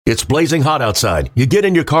It's blazing hot outside. You get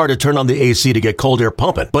in your car to turn on the AC to get cold air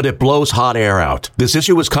pumping, but it blows hot air out. This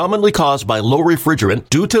issue is commonly caused by low refrigerant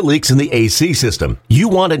due to leaks in the AC system. You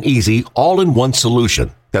want an easy, all-in-one solution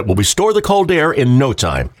that will restore the cold air in no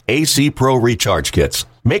time. AC Pro Recharge Kits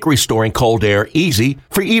make restoring cold air easy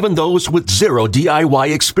for even those with zero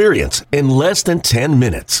DIY experience in less than 10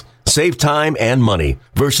 minutes. Save time and money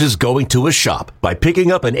versus going to a shop by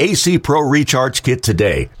picking up an AC Pro Recharge Kit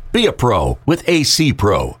today. Be a pro with AC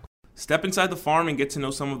Pro. Step inside the farm and get to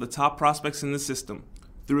know some of the top prospects in the system.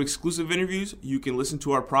 Through exclusive interviews, you can listen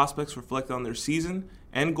to our prospects reflect on their season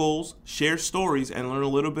and goals, share stories, and learn a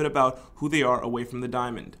little bit about who they are away from the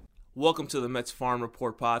diamond. Welcome to the Mets Farm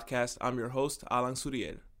Report podcast. I'm your host, Alan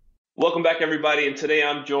Suriel. Welcome back, everybody, and today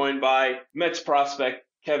I'm joined by Mets prospect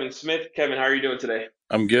Kevin Smith. Kevin, how are you doing today?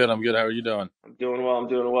 I'm good. How are you doing? I'm doing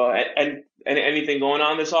well. And anything going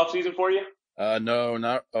on this offseason for you? No,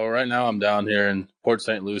 not. Oh, right now I'm down here in Port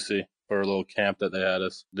St. Lucie for a little camp that they had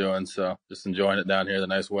us doing. So just enjoying it down here, the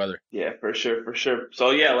nice weather. Yeah, for sure.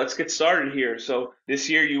 So yeah, let's get started here. So this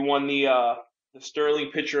year you won the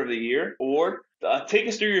Sterling Pitcher of the Year award. Take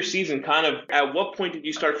us through your season. Kind of, at what point did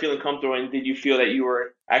you start feeling comfortable, and did you feel that you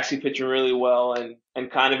were actually pitching really well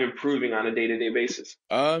and kind of improving on a day-to-day basis?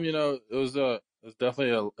 It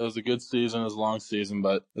was a good season. It was a long season,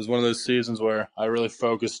 but it was one of those seasons where I really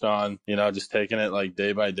focused on, just taking it like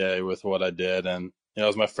day by day with what I did. And, it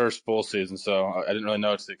was my first full season, so I didn't really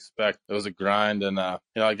know what to expect. It was a grind, and, I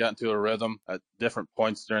got into a rhythm at different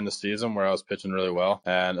points during the season where I was pitching really well.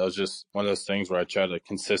 And it was just one of those things where I try to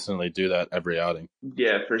consistently do that every outing.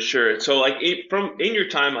 Yeah, for sure. So, like, in your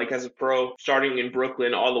time, like, as a pro, starting in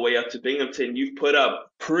Brooklyn all the way up to Binghamton, you've put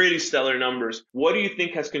up pretty stellar numbers. What do you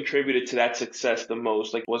think has contributed to that success the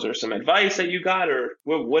most? Like, was there some advice that you got, or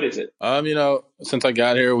what is it? Since I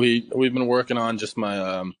got here, we've been working on just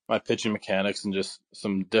my my pitching mechanics and just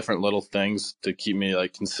some different little things to keep me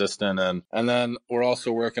like consistent, and then we're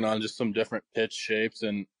also working on just some different pitch shapes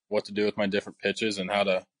and what to do with my different pitches and how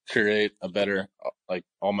to create a better, like,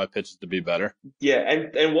 all my pitches to be better. Yeah,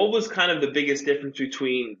 and what was kind of the biggest difference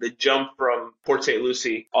between the jump from Port St.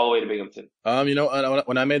 Lucie all the way to Binghamton?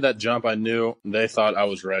 When I made that jump, I knew they thought I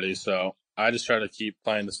was ready, so I just try to keep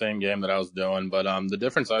playing the same game that I was doing. But the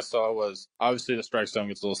difference I saw was obviously the strike zone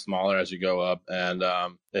gets a little smaller as you go up, and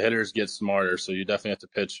the hitters get smarter. So you definitely have to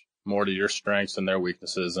pitch more to your strengths and their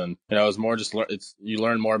weaknesses. And, it's more just, you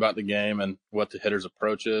learn more about the game and what the hitter's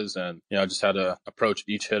approach is, and, just how to approach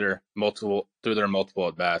each hitter through their multiple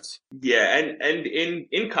at bats. Yeah. And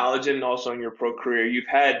in college and also in your pro career, you've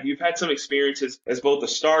had some experiences as both a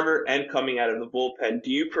starter and coming out of the bullpen.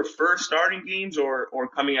 Do you prefer starting games or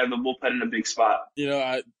coming out of the bullpen in a big spot?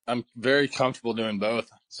 I'm very comfortable doing both.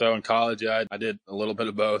 So in college, I did a little bit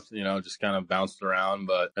of both, just kind of bounced around.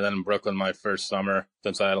 And then in Brooklyn, my first summer,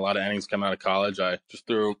 since I had a lot of innings coming out of college, I just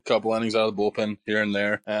threw a couple innings out of the bullpen here and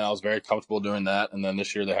there. And I was very comfortable doing that. And then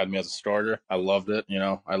this year they had me as a starter. I loved it.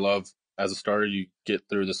 I love, as a starter, you get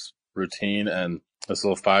through this routine and this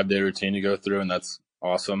little 5-day routine you go through, and that's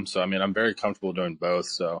awesome. So, I'm very comfortable doing both.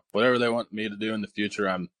 So whatever they want me to do in the future,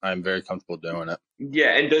 I'm very comfortable doing it.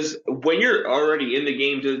 Yeah. And when you're already in the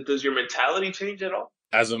game, does your mentality change at all?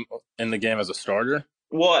 In the game as a starter?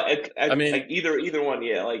 Well, like either one,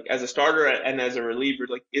 yeah. Like as a starter and as a reliever,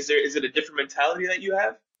 like is it a different mentality that you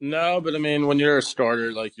have? No, but when you're a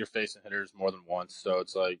starter, like, you're facing hitters more than once, so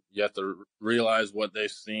it's like you have to realize what they've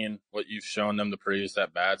seen, what you've shown them the previous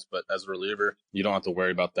at bats. But as a reliever, you don't have to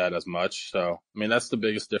worry about that as much. So that's the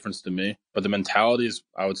biggest difference to me. But the mentality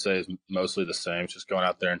I would say, is mostly the same. It's just going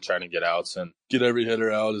out there and trying to get outs and get every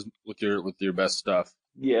hitter out with your best stuff.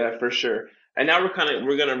 Yeah, for sure. And now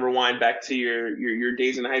we're gonna rewind back to your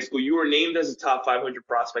days in high school. You were named as a top 500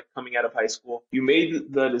 prospect coming out of high school. You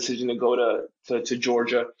made the decision to go to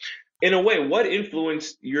Georgia. In a way, what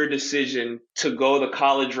influenced your decision to go the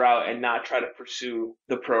college route and not try to pursue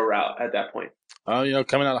the pro route at that point?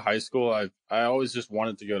 Coming out of high school, I always just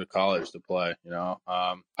wanted to go to college to play.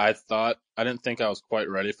 I didn't think I was quite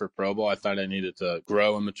ready for pro ball. I thought I needed to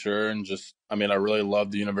grow and mature, and I really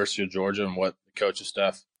loved the University of Georgia and what the coaching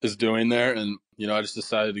staff is doing there. And, I just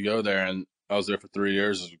decided to go there, and I was there for 3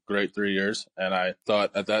 years. It was a great 3 years. And I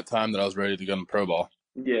thought at that time that I was ready to go to pro ball.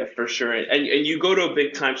 Yeah, for sure. And you go to a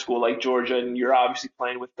big time school like Georgia, and you're obviously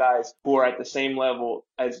playing with guys who are at the same level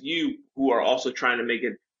as you, who are also trying to make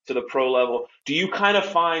it to the pro level. Do you kind of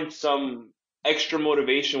find some extra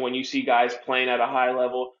motivation when you see guys playing at a high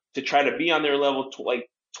level to try to be on their level like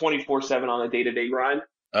 24/7 on a day-to-day grind?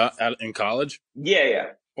 In college?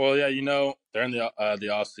 Yeah. Well, yeah, during the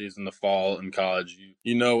off season, the fall in college,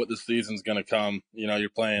 you know what the season's going to come. You're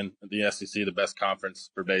playing the SEC, the best conference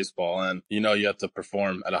for baseball, and you have to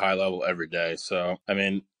perform at a high level every day. So, I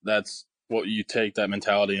mean, that's what you take that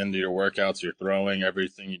mentality into your workouts, your throwing,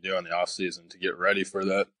 everything you do in the off season to get ready for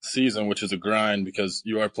that season, which is a grind because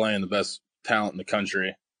you are playing the best talent in the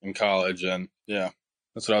country in college. And yeah,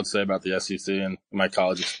 that's what I would say about the SEC and my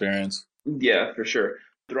college experience. Yeah, for sure.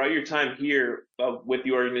 Throughout your time here with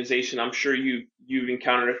the organization, I'm sure you've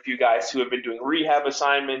encountered a few guys who have been doing rehab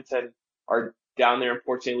assignments and are down there in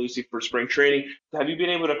Port St. Lucie for spring training. Have you been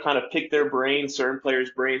able to kind of pick their brains, certain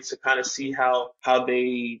players' brains, to kind of see how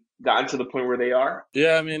they gotten to the point where they are?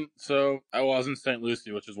 Yeah, I mean, so I was in St.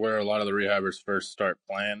 Lucie, which is where a lot of the rehabbers first start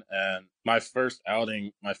playing. And my first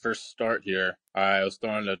start here, I was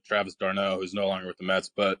throwing to Travis d'Arnaud, who's no longer with the Mets,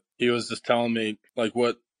 but he was just telling me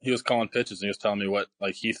what he was calling pitches, and he was telling me what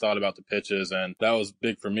he thought about the pitches, and that was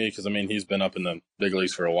big for me because I mean he's been up in the big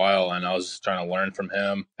leagues for a while, and I was just trying to learn from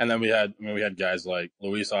him. And then we had guys like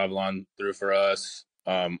Luis Avilan threw for us,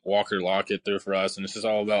 Walker Lockett threw for us, and it's just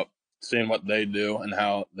all about seeing what they do and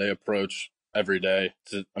how they approach every day.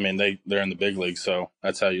 They're in the big leagues, so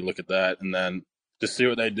that's how you look at that, and then just see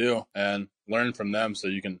what they do and learn from them so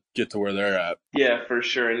you can get to where they're at. Yeah, for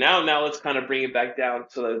sure. And now let's kind of bring it back down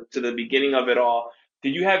to the beginning of it all.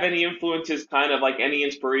 Did you have any influences, kind of like any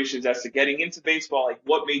inspirations as to getting into baseball? Like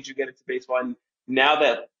what made you get into baseball? And now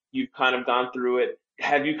that you've kind of gone through it,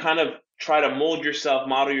 have you kind of tried to model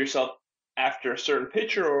yourself after a certain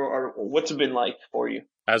pitcher, or what's it been like for you?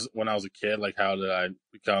 As when I was a kid, how did I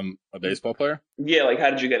become a baseball player? Yeah, how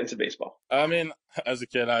did you get into baseball? I mean, as a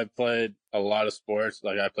kid, I played a lot of sports.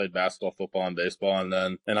 I played basketball, football, and baseball. And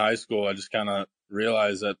then in high school, I just kind of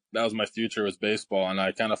realized that was my future, was baseball. And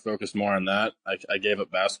I kind of focused more on that. I gave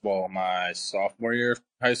up basketball my sophomore year of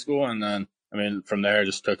high school. And then, from there, it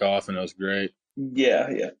just took off and it was great.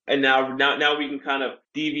 Yeah. And now we can kind of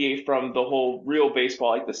deviate from the whole real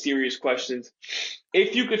baseball, the serious questions.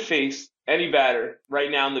 If you could face any batter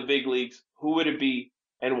right now in the big leagues, who would it be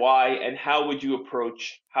and why? And how would you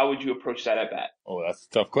approach that at bat? Oh, that's a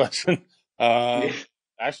tough question.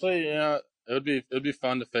 Actually, it would be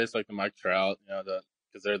fun to face the Mike Trout,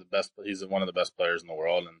 because they're the best. He's one of the best players in the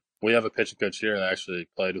world, and we have a pitching coach here that actually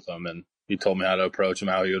played with him, and he told me how to approach him,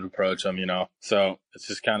 how he would approach him, So it's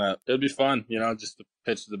just it'd be fun, just to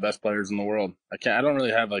pitch to the best players in the world. I don't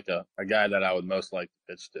really have a guy that I would most like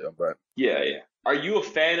to pitch to, but yeah. Are you a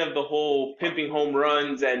fan of the whole pimping home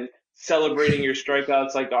runs and celebrating your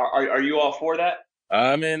strikeouts? Are you all for that?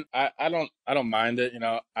 I don't mind it.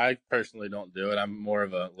 I personally don't do it. I'm more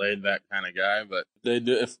of a laid back kind of guy, but they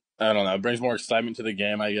do. I don't know. It brings more excitement to the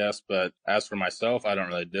game, I guess. But as for myself, I don't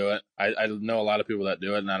really do it. I know a lot of people that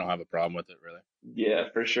do it, and I don't have a problem with it, really. Yeah,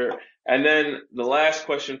 for sure. And then the last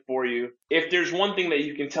question for you. If there's one thing that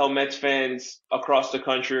you can tell Mets fans across the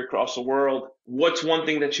country, across the world, what's one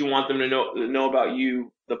thing that you want them to know about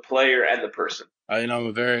you, the player and the person? I'm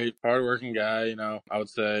a very hardworking guy. I would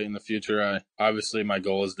say in the future, obviously my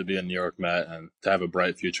goal is to be a New York Met and to have a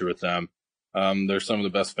bright future with them. They're some of the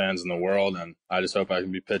best fans in the world, and I just hope I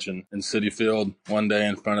can be pitching in Citi Field one day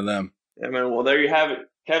in front of them. Yeah, man. Well, there you have it.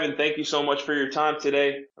 Kevin, thank you so much for your time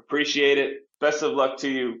today. Appreciate it. Best of luck to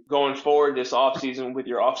you going forward this offseason with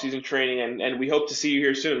your offseason training, and we hope to see you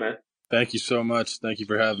here soon, man. Thank you so much. Thank you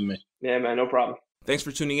for having me. Yeah, man, no problem. Thanks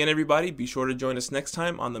for tuning in, everybody. Be sure to join us next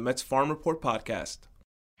time on the Mets Farm Report podcast.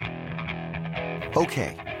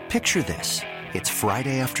 Okay, picture this. It's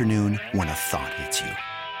Friday afternoon when a thought hits you.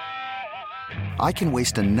 I can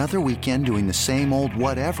waste another weekend doing the same old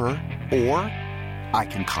whatever, or I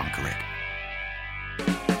can conquer it.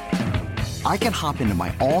 I can hop into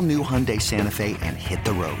my all-new Hyundai Santa Fe and hit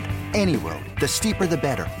the road. Any road. The steeper, the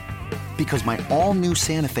better. Because my all-new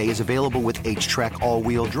Santa Fe is available with H-Track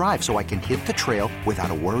all-wheel drive, so I can hit the trail without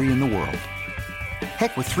a worry in the world.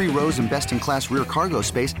 Heck, with 3 rows and best-in-class rear cargo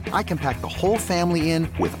space, I can pack the whole family in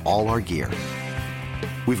with all our gear.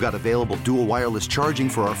 We've got available dual wireless charging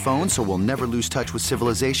for our phones, so we'll never lose touch with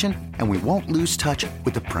civilization, and we won't lose touch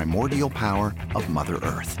with the primordial power of Mother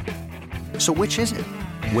Earth. So which is it?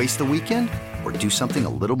 Waste the weekend or do something a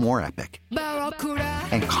little more epic?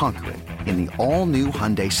 And conquer it in the all-new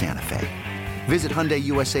Hyundai Santa Fe. Visit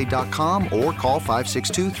HyundaiUSA.com or call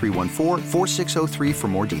 562-314-4603 for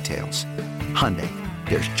more details. Hyundai,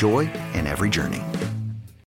 there's joy in every journey.